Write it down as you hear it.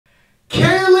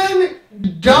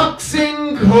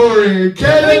Doxing Corey.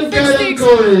 Kaylin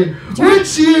Corey.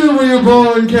 Which year were you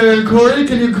born, Kaylin Corey?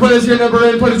 Can you put us your number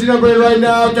in? Put us your number in right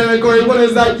now, Kaylin Corey. What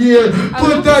is that year?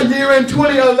 Put that year in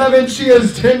 2011. She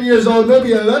is 10 years old.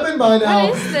 Maybe 11 by now.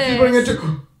 What is this? Bring it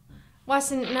to...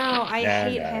 Wasn't, no, I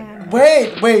hate him.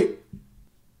 Wait.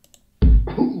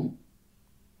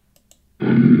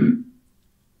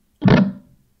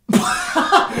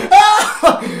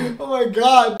 Oh my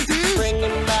god.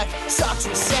 Bringing back socks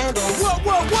with sandals.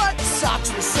 What?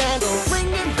 Socks with sandals.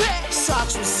 Bringing back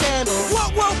socks with sandals.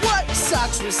 What?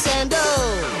 Socks with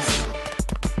sandals.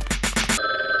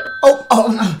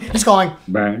 Oh, he's calling.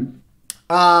 Ben?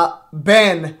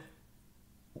 Ben.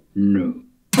 No.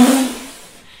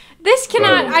 This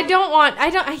cannot,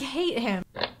 I hate him.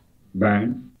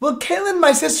 Ben? Will Kaylin,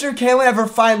 my sister Kaylin, ever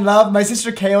find love? My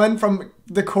sister Kaylin from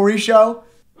the Corey show?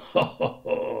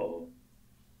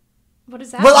 What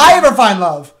is that? Will I ever find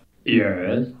love?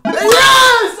 Yes.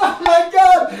 Yes! Oh my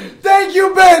god! Thank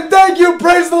you, Ben! Thank you!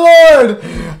 Praise the Lord!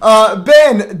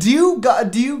 Ben, do you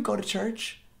go to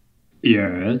church?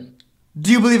 Yes.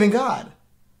 Do you believe in God?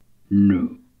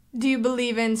 No. Do you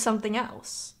believe in something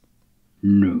else?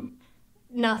 No.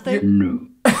 Nothing? No.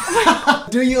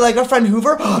 Do you like our friend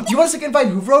Hoover? Do you want us to invite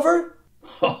Hoover over?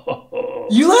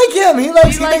 You like him! He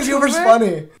thinks Hoover's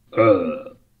funny.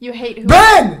 You hate Hoover?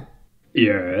 Ben!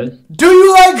 Yes. Do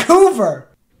you like Hoover?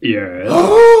 Yes.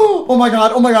 Oh my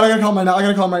god, I gotta call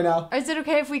him right now. Is it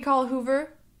okay if we call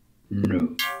Hoover?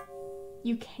 No.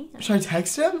 You can't. Should I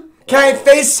text him? Can I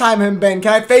FaceTime him, Ben?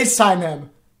 Can I FaceTime him?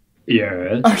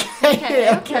 Yes.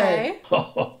 Okay.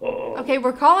 Okay,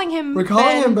 we're calling him We're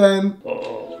calling him Ben.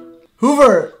 Oh.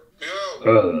 Hoover.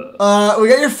 Yo. We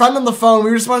got your friend on the phone.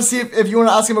 We just want to see if you want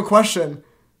to ask him a question.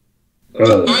 Hi,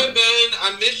 Ben.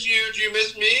 I miss you. Do you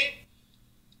miss me?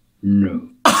 No.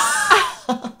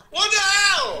 What the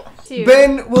hell?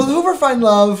 Ben, will Hoover find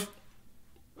love?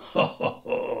 What?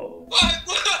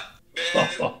 Ben,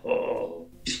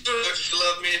 you still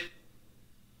love me?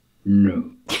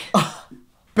 No.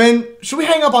 Ben, should we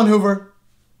hang up on Hoover?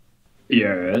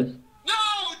 Yes. No,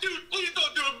 dude, please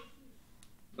don't do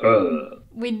it.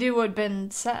 We do what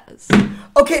Ben says.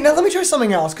 Okay, now let me try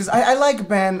something else, because I like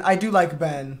Ben. I do like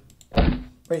Ben.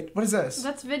 Wait, what is this?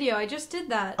 That's video. I just did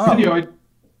that. Oh.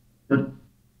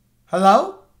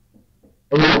 Hello?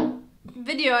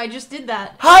 Video. I just did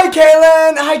that. Hi,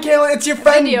 Kaylin. It's your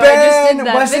friend Video, Ben. I just did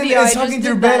that. Weston Video, is I talking just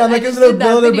through did Ben. that. I'm like I a just little did that.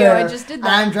 Build-A-Bear. Video, I just did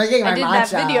that. I'm drinking my I did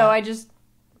matcha. that video. I just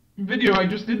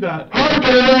did that.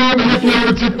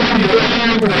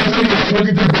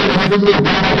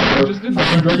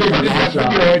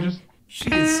 She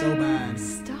is so bad.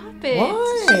 Stop it.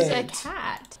 What? She's a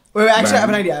cat. Wait, actually, I have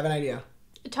an idea.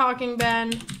 Talking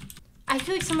Ben. I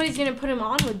feel like somebody's gonna put him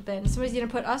on with Ben. Somebody's gonna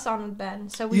put us on with Ben.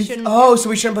 So we shouldn't. Oh, so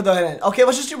we shouldn't put that in. Okay,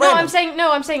 let's just do random.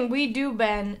 I'm saying we do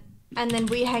Ben, and then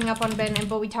we hang up on Ben,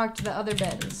 but we talk to the other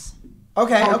Bens.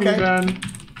 Okay. Ben.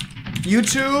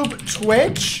 YouTube,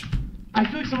 Twitch. I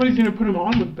feel like somebody's gonna put him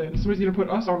on with Ben. Somebody's gonna put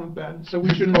us on with Ben. So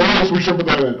we shouldn't. Oh, so we should put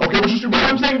that in. Okay, let's just do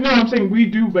Ben. I'm saying we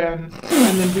do Ben,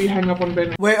 and then we hang up on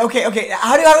Ben. Wait, okay.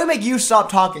 How do we make you stop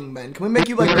talking, Ben? Can we make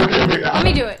you like? Let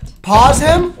me do it. Pause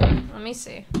him. Let me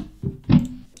see.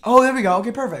 Oh, there we go.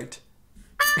 Okay, perfect.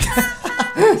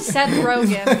 Seth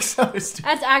Rogen. So stupid.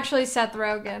 That's actually Seth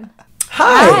Rogen.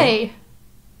 Hi.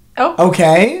 Oh.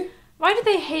 Okay. Why do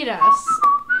they hate us?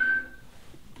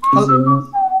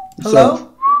 Hello?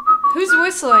 Who's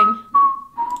whistling?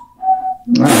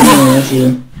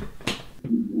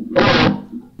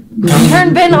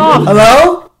 Turn Ben off.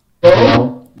 Hello?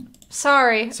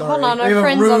 Sorry. Hold on, we our have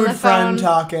friend's a rude on the friend phone.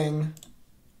 talking.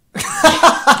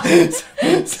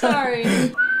 Sorry.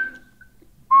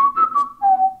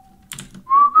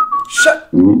 Shut.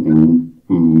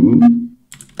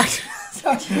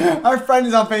 Our friend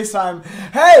is on FaceTime.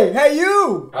 Hey,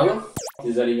 you! How the f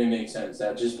does that even make sense?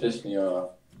 That just pissed me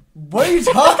off. What are you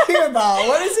talking about?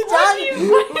 What is he talking?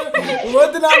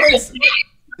 What did that make sense?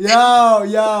 Yo.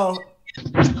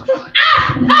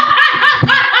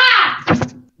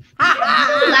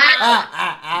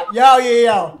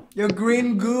 Yo,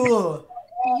 green ghoul.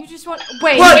 You just want.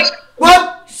 Wait.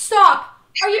 What? Stop.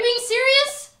 Are you being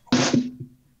serious?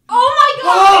 Oh my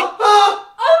god!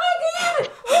 Oh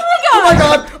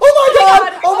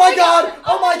my god!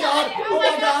 Oh my god!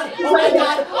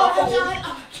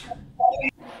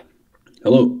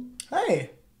 Hello.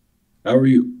 Hey. How are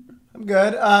you? I'm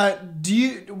good. What do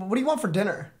you want for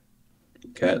dinner?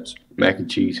 Cats. Mac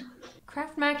and cheese.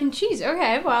 Kraft mac and cheese.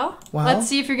 Okay, well, let's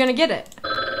see if you're gonna get it.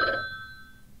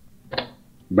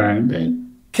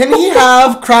 Ben. Can he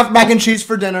have Kraft mac and cheese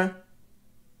for dinner?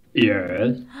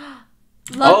 Yes.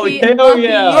 Lucky, hell lucky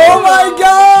yeah. you. Oh my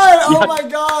god! Oh my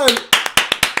god!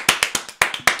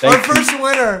 Thank Our you. first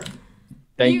winner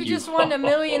Thank You just won $1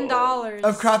 million.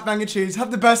 of Kraft Mac and Cheese.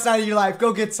 Have the best night of your life.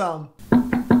 Go get some.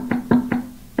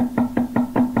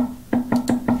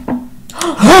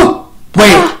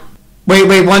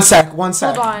 Wait, one sec.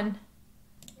 Hold on.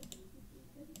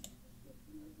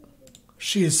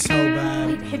 She is so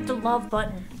bad. Hit the love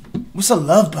button. What's the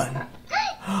love button?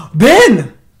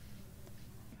 Ben!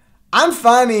 I'm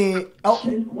funny. Oh.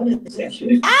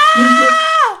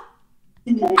 Ah!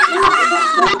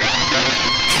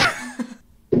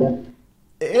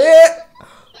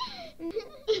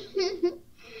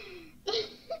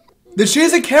 Did she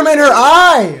has a camera in her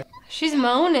eye? She's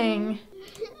moaning.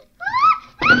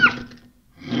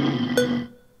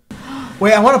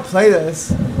 Wait, I want to play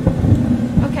this.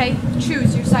 Okay,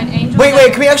 choose your side, Angel.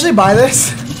 Wait, can we actually buy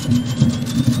this?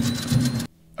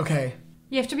 Okay.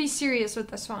 You have to be serious with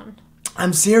this one.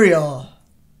 I'm cereal.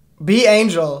 Be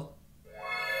angel.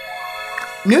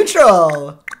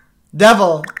 Neutral.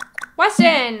 Devil.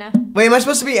 Weston! Wait, am I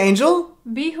supposed to be angel?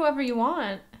 Be whoever you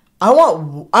want. I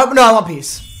want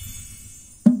peace.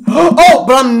 Oh,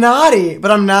 but I'm naughty.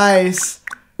 But I'm nice.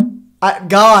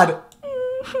 God.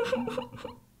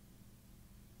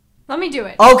 Let me do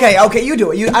it. Okay, you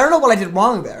do it. I don't know what I did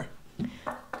wrong there.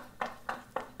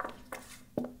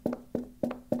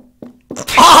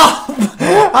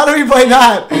 How do we play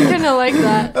that? I'm gonna like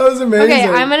that. That was amazing. Okay,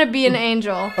 I'm gonna be an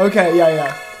angel. Okay,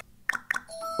 yeah.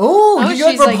 Oh, you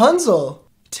got she's like Rapunzel.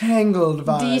 Tangled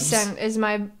vibes. decent is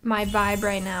my vibe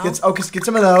right now. Get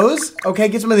some of those. Okay,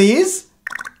 get some of these.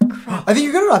 Crap. I think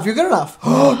you're good enough.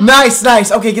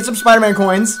 Nice. Okay, get some Spider-Man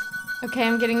coins. Okay,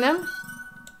 I'm getting them.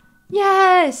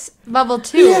 Yes! Level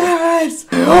 2. Yes!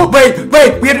 Oh, wait,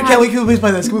 can we please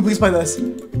play this? Can we please play this?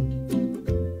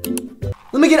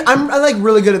 I'm like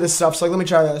really good at this stuff, so like, let me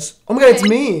try this. Oh my god, it's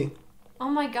me. Oh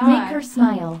my god. Make her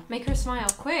smile. Make her smile,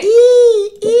 quick.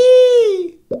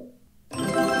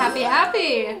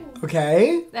 Happy.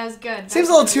 Okay. That was good. Seems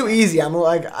a little too easy. I'm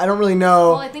like, I don't really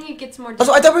know. Well, I think it gets more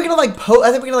Also, I thought we were gonna like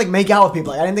I think we were gonna like make out with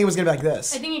people. Like, I didn't think it was gonna be like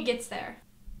this. I think it gets there.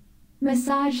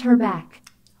 Massage her back.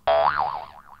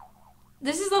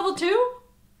 This is level 2?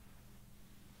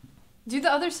 Do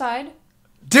the other side.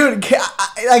 Dude,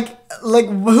 like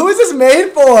who is this made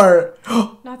for?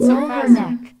 Not so Roll her fast.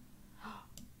 neck.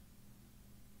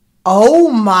 Oh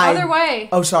my. Other way.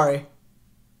 Oh, sorry.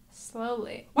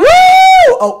 Slowly. Woo!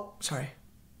 Oh, sorry.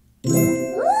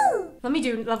 Let me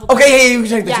do level 2. Okay, yeah, you can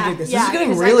take this. Yeah, You take this. yeah, This is getting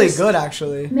 'cause I really just- good,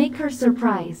 actually. Make her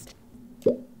surprised.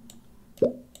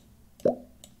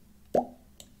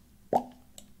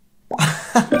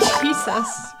 Jesus,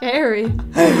 scary.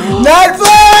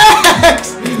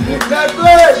 Netflix!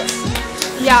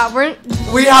 Yeah,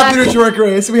 We have to do twerk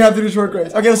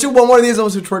race. Okay, let's do one more of these and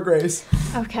let's do twerk race.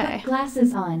 Okay.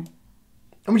 Glasses on.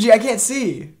 Oh, gee, I can't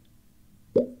see.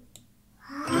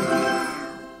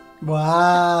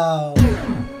 Wow.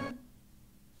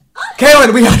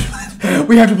 Kaylin, we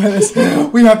have to play this.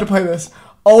 We have to play this.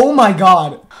 Oh my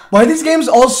god. Why are these games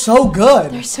all so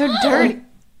good? They're so dirty.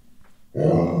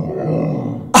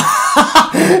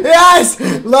 Yes!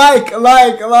 Like,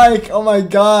 oh my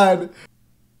god.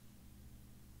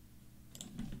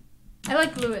 I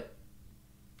like Blewett.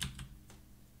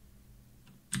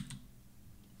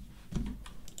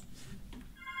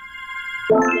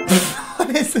 What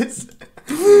is this?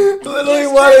 Literally,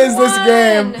 what is this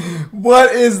game?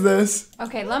 What is this?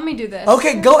 Okay, let me do this.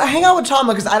 Okay, go hang out with Chama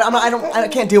because I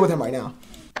can't deal with him right now.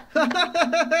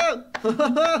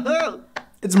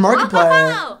 It's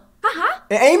Markiplier.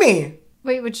 Amy.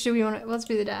 Wait, which do we want to... Let's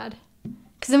be the dad.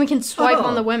 Because then we can swipe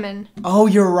on the women. Oh,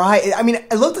 you're right. I mean,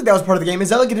 it looked like that was part of the game. Is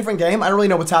that like a different game? I don't really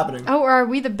know what's happening. Oh, or are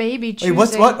we the baby choosing?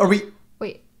 Wait, what? Are we...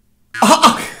 Wait.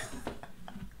 Are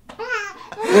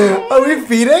we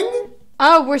feeding?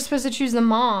 Oh, we're supposed to choose the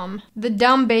mom. The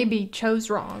dumb baby chose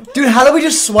wrong. Dude, how do we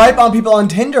just swipe on people on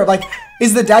Tinder? Like,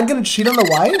 is the dad gonna cheat on the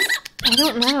wife? I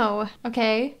don't know.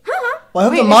 Okay. Well, I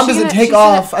hope Wait, the is mom she doesn't gonna- take she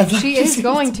off. said- I feel like She she's- is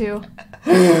going to.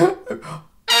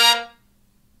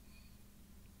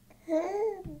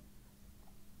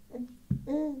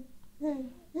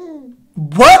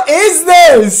 What is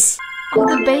this? Oh,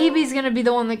 the baby's gonna be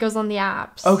the one that goes on the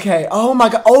apps. Okay. Oh my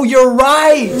god. Oh, you're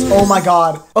right. Oh my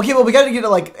god. Okay, well, we gotta get to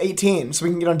like 18 so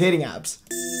we can get on dating apps.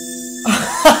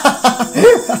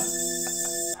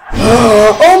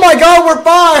 Oh my god, we're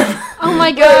 5. Oh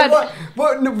my god. Wait,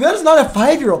 what? No, that is not a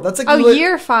 5-year-old. That's like Oh, lit-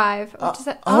 year 5. What is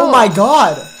that? Oh my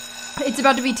god. It's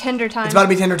about to be Tinder time. It's about to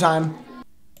be Tinder time.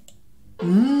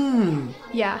 Mmm.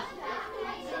 Yeah.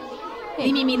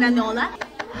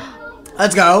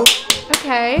 Let's go.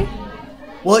 Okay.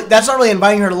 Well, that's not really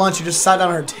inviting her to lunch. You just sat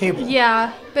down at her table.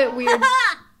 Yeah, bit weird.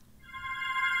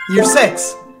 Year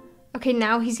 6. Okay,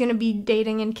 now he's gonna be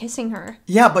dating and kissing her.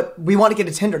 Yeah, but we want to get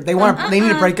to Tinder. They need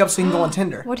to break up so he can go on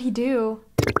Tinder. What'd he do?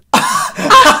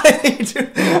 How did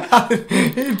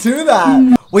he do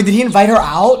that? Wait, did he invite her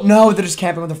out? No, they're just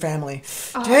camping with her family.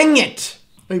 Dang it!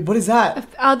 Wait, what is that?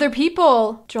 Other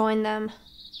people join them.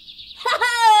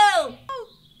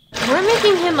 We're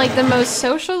making him like the most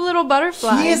social little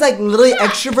butterfly. He is like literally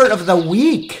extrovert of the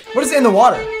week. What is it in the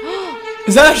water?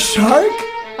 Is that a shark?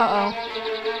 Uh-oh.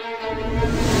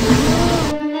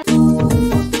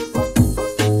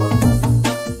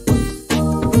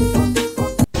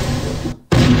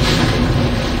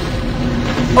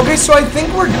 Okay, so I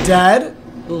think we're dead.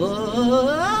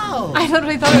 I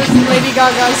literally thought it was Lady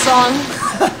Gaga's song.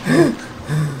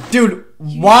 Dude,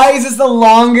 why is this the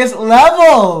longest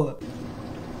level?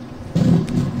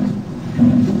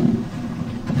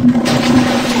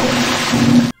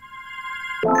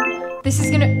 This is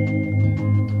gonna...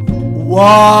 Whoa.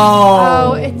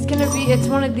 Oh, it's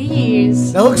one of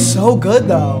these. That looks so good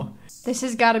though. This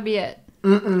has gotta be it.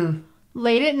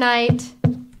 Late at night.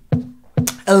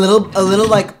 A little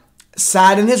like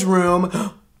sad in his room.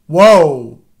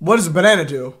 Whoa. What does a banana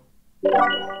do?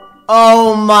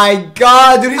 Oh my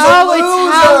god, dude, he's a loser.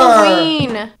 It's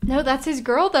Halloween. No, that's his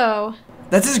girl though.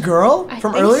 That's his girl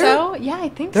from earlier? So. Yeah, I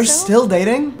think They're so. still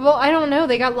dating? Well, I don't know.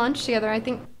 They got lunch together. I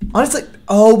think. Honestly,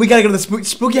 oh, we gotta go to the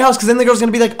spooky house because then the girl's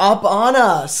gonna be like up on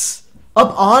us.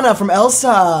 Up Anna from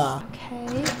Elsa.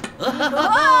 Okay.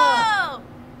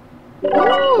 Ooh,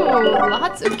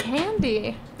 lots of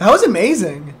candy. That was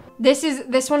amazing.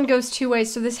 This one goes 2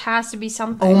 ways, so this has to be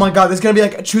something. Oh my god, this is gonna be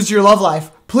like choose your love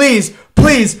life. Please,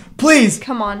 please, please.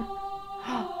 Come on.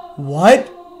 What?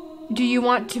 Do you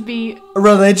want to be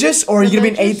religious or are you gonna be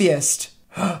an atheist?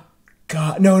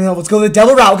 God, no, let's go the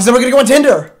devil route because then we're gonna go on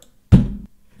Tinder.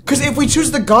 Because if we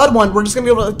choose the God one, we're just gonna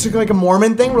be able to like a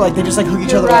Mormon thing where like they just like hook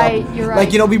each other up. You're right.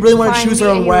 Like, you know, we really want to choose our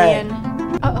own way.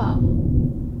 Uh-oh.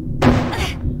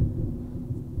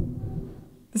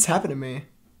 This happened to me.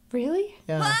 Really?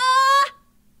 Yeah.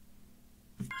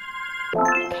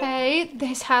 Okay,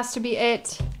 this has to be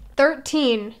it.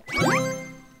 13.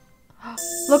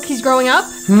 Look, he's growing up.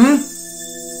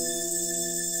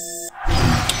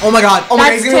 Oh my god,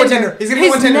 he's gonna go on Tinder. He's gonna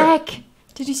go on Tinder. His neck.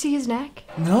 Did you see his neck?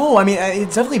 No, I mean,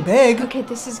 it's definitely big. Okay,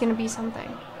 this is gonna be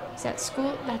something. Is that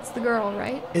school? That's the girl,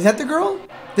 right? Is that the girl?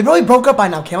 They probably broke up by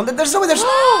now, Kalen. There's no way there's...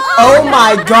 Oh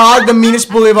my god, the meanest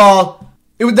bully of all.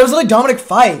 There was like Dominic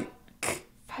fight.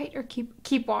 Fight or keep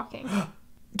walking?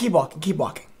 Keep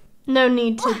walking. No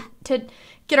need to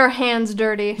get our hands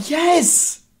dirty.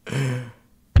 Yes!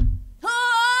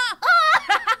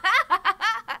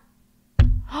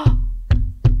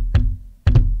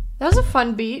 That was a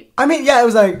fun beat. I mean, yeah, it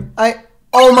was like,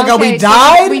 oh my god, we so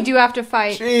died? we do have to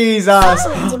fight. Jesus.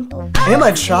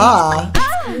 Emma Cha.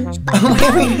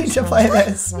 We need to play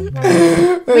this.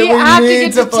 We have to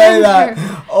get to play Tinder.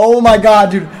 that. Oh my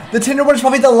god, dude. The Tinder one is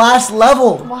probably the last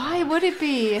level. Why would it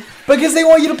be? Because they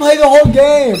want you to play the whole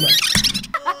game.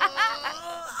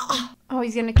 Oh,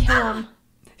 he's gonna kill him.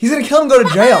 He's gonna kill him and go to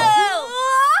jail.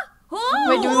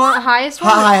 Wait, do we want highest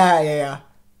one? Hi, yeah.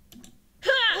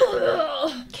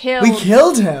 Killed. We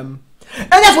killed him. And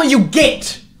that's what you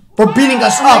get for beating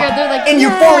us Oh my up God, they're like, in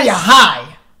yes. Euphoria High.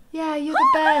 Yeah, you're the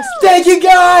best. Thank you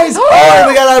guys. Oh,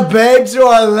 we got our babe to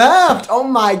our left. Oh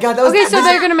my god, that was Okay, so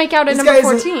they're gonna make out at number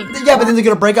 14. Yeah, but then they're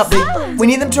gonna break up. We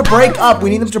need them to break up.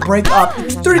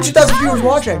 32,000 viewers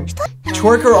watching.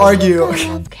 Twerk or argue.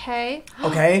 Okay.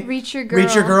 Okay. Reach your girl.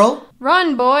 Reach your girl.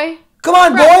 Run, boy. Come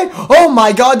on, boy. Oh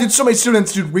my god, dude, so many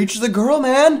students. Dude, reach the girl,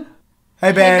 man.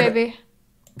 Hey, babe. Hey, baby.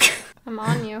 I'm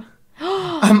on you.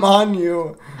 I'm on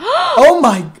you. Oh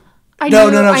my.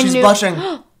 No, she's blushing.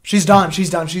 She's done.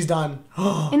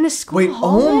 In the school Wait,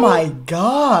 hallway? oh my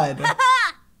god.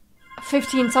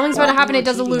 15. Something's about to happen. It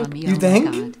does a loop. You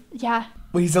think? Yeah.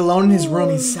 Wait, he's alone in his room.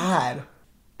 He's sad.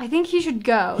 I think he should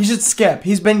go. He should skip.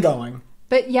 He's been going.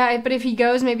 But if he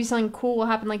goes, maybe something cool will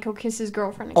happen, like he'll kiss his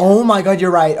girlfriend again. Oh my god,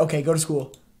 you're right. Okay, go to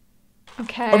school.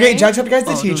 Okay. Okay, Jack's up, guys,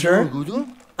 the teacher.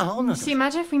 See,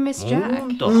 imagine if we miss Jack.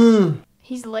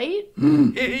 He's late?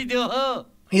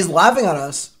 He's laughing at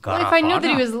us. Well, if I knew that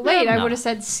he was late, I would have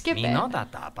said skip it.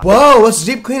 Whoa, let's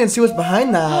deep clean and see what's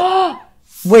behind that.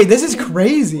 Wait, this is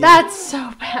crazy. That's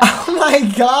so bad. Oh my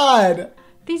god.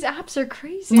 These apps are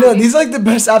crazy. No, these are like the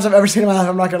best apps I've ever seen in my life,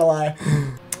 I'm not gonna lie.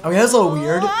 Okay, that's a little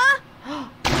weird.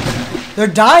 They're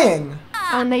dying.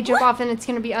 Oh, and they jump off and it's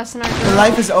gonna be us and our girl. Their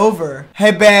life is over.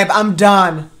 Hey babe, I'm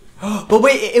done. But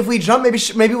wait, if we jump,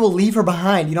 maybe we'll leave her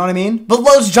behind. You know what I mean? But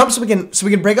let's jump so we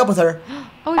can break up with her.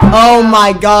 Oh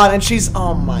my god, and she's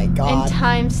oh my god. And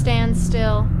time stands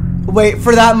still. Wait,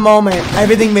 for that moment,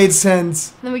 everything made sense.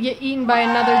 Then we get eaten by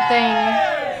another thing.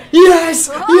 Yes!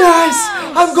 Yes!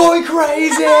 I'm going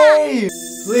crazy!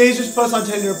 Please just put us on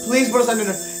Tinder. Please put us on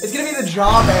Tinder. It's gonna be the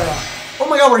job era. Oh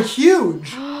my god, we're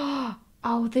huge.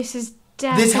 Oh, this is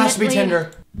definitely... This has to be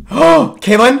Tinder. Oh,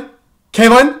 Caitlin?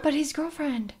 Caitlin? But his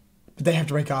girlfriend. But they have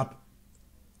to break up.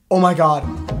 Oh my god.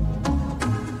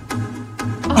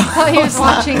 Oh, I thought he was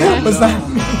watching it. What's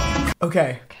that?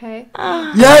 Okay. Okay.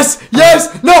 Yes!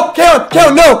 Yes! No! Caitlin!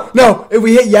 Caitlin, no! No! If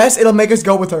we hit yes, it'll make us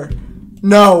go with her.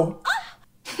 No.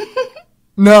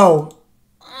 No.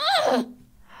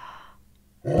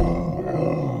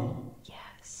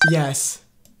 Yes. Yes.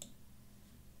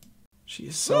 She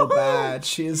is so bad.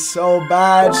 She is so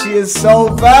bad. She is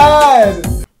so bad.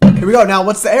 Here we go. Now,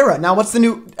 what's the era? Now, what's the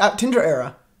new Tinder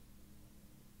era?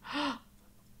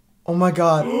 Oh my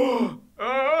god.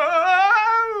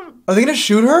 Are they gonna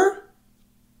shoot her?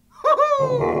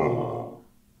 Oh.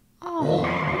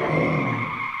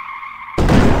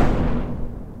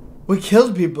 We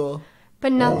killed people.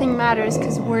 But nothing matters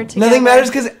because we're together. Nothing matters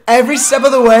because every step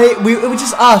of the way, it was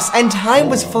just us, and time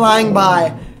was flying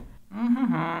by.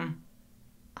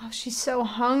 Oh, she's so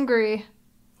hungry.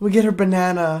 We get her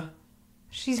banana.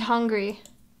 She's hungry.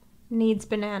 Needs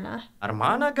banana.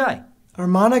 Armana guy.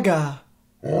 Armanaga.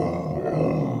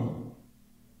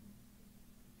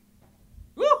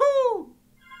 Woohoo!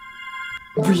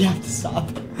 We have to stop.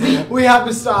 We have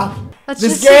to stop. Let's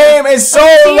This just game is so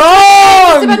It's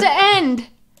long! about to end.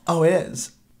 Oh, it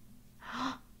is.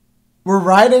 We're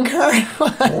riding her?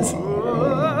 What?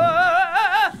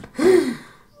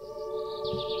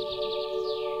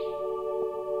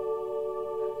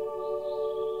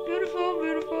 Beautiful,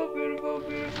 beautiful, beautiful,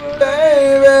 beautiful.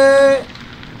 Baby!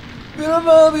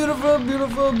 Beautiful, beautiful,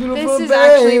 beautiful, beautiful, This is baby.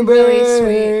 actually really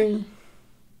sweet.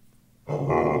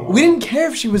 We didn't care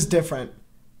if she was different.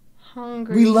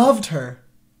 Hungry. We loved her.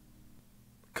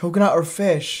 Coconut or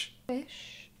fish?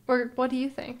 Fish? Or what do you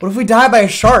think? What if we die by a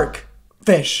shark?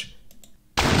 Fish.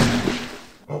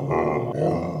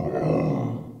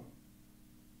 Woohoo!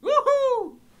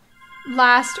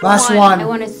 Last one. I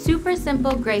want a super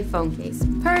simple gray phone case.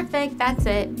 Perfect, that's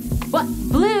it. What?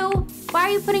 Blue? Why are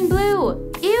you putting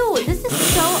blue? Ew, this is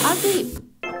so ugly.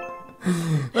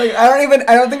 Like,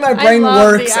 I don't think my brain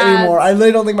love works the ads. anymore. I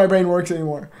literally don't think my brain works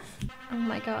anymore. Oh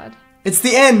my god. It's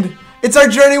the end. It's our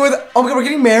journey with, oh my god, we're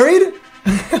getting married?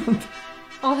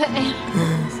 All the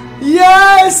animals.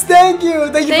 Yes, thank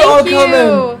you. Thank you for all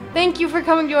coming. Thank you for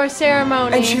coming to our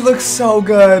ceremony. And she looks so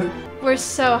good. We're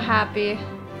so happy.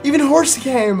 Even Horse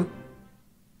came.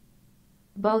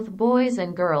 Both boys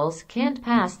and girls can't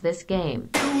pass this game.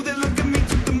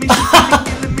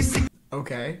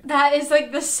 Okay. That is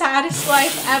like the saddest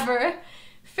life ever.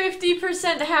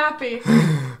 50% happy.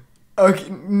 Okay,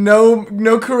 no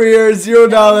career, $0.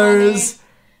 Not very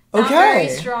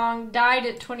Okay. strong. Died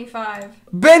at 25.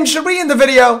 Ben, should we end the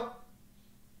video?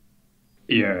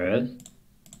 Yes.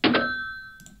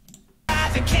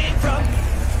 I can't